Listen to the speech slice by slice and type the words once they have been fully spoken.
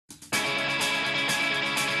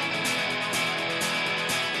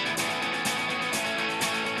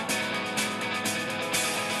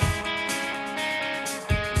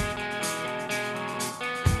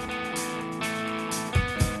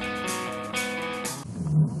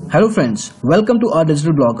Hello friends, welcome to our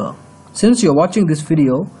digital blogger. Since you're watching this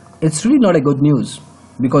video, it's really not a good news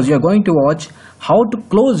because you're going to watch how to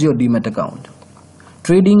close your Demat account.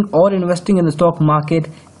 Trading or investing in the stock market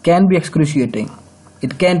can be excruciating.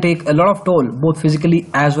 It can take a lot of toll both physically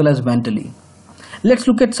as well as mentally. Let's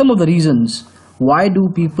look at some of the reasons why do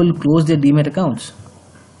people close their Demat accounts.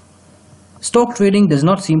 Stock trading does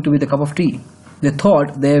not seem to be the cup of tea. They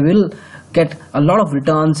thought they will get a lot of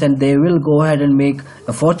returns and they will go ahead and make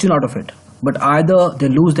a fortune out of it. But either they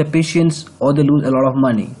lose their patience or they lose a lot of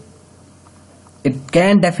money. It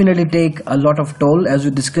can definitely take a lot of toll, as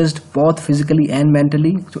we discussed, both physically and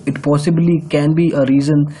mentally. So it possibly can be a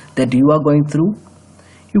reason that you are going through.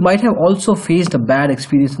 You might have also faced a bad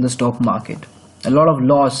experience in the stock market. A lot of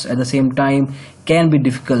loss at the same time can be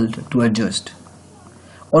difficult to adjust.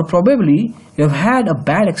 Or probably you have had a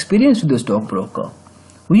bad experience with the stockbroker.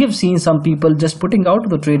 We have seen some people just putting out of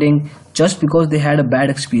the trading just because they had a bad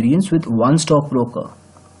experience with one stockbroker.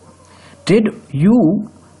 Did you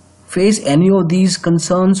face any of these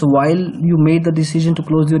concerns while you made the decision to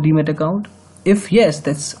close your Demat account? If yes,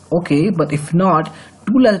 that's okay, but if not,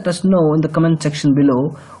 do let us know in the comment section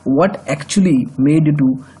below what actually made you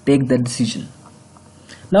to take that decision.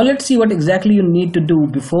 Now let's see what exactly you need to do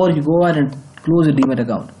before you go ahead and close your Demat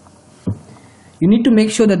account. You need to make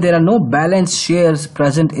sure that there are no balanced shares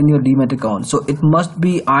present in your Demat account. So it must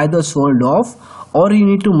be either sold off or you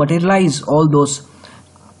need to materialize all those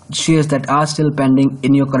shares that are still pending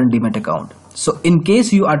in your current Demat account. So in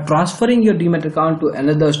case you are transferring your Demat account to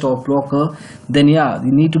another stockbroker, then yeah,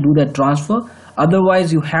 you need to do that transfer.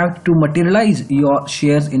 Otherwise, you have to materialize your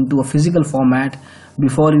shares into a physical format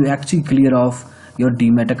before you actually clear off your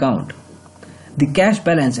Demat account. The cash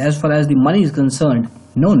balance, as far as the money is concerned,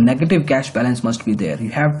 no negative cash balance must be there. You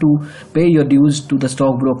have to pay your dues to the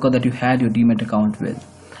stockbroker that you had your Demat account with.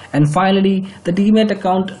 And finally, the Demat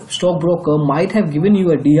account stockbroker might have given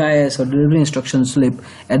you a DIS or delivery instruction slip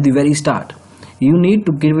at the very start. You need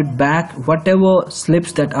to give it back. Whatever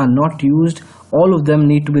slips that are not used, all of them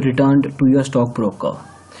need to be returned to your stockbroker.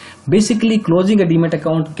 Basically, closing a Demat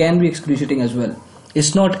account can be excruciating as well.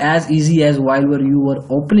 It's not as easy as while you were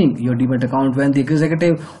opening your Demat account when the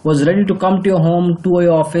executive was ready to come to your home, to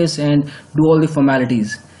your office and do all the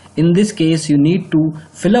formalities. In this case, you need to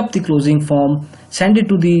fill up the closing form, send it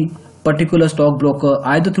to the particular stockbroker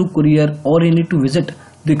either through courier, or you need to visit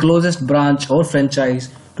the closest branch or franchise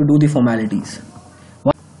to do the formalities.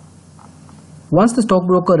 Once the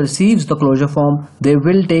stockbroker receives the closure form, they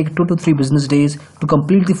will take 2 to 3 business days to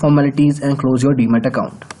complete the formalities and close your Demat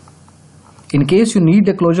account. In case you need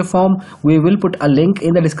the closure form, we will put a link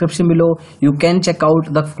in the description below. You can check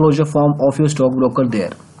out the closure form of your stockbroker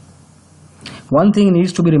there. One thing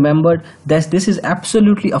needs to be remembered, that this is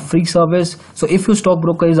absolutely a free service. So if your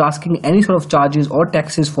stockbroker is asking any sort of charges or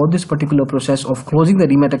taxes for this particular process of closing the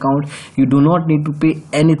Demat account, you do not need to pay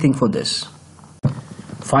anything for this.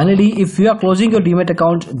 Finally, if you are closing your Demat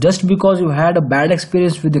account just because you had a bad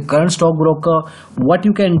experience with the current stockbroker, what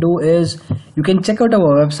you can do is you can check out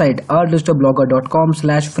our website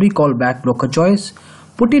ourdigitalblogger.com/free callback broker choice.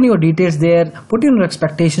 Put in your details there, put in your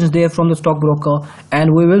expectations there from the stockbroker,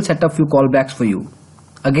 and we will set up few callbacks for you.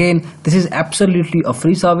 Again, this is absolutely a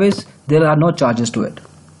free service. There are no charges to it.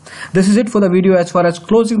 This is it for the video as far as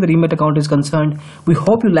closing the Demat account is concerned. We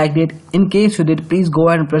hope you liked it. In case you did, please go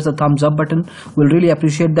ahead and press the thumbs up button. We'll really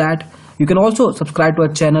appreciate that. You can also subscribe to our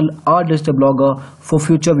channel, Our Digital Blogger, for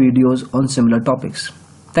future videos on similar topics.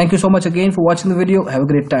 Thank you so much again for watching the video. Have a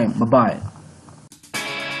great time. Bye-bye.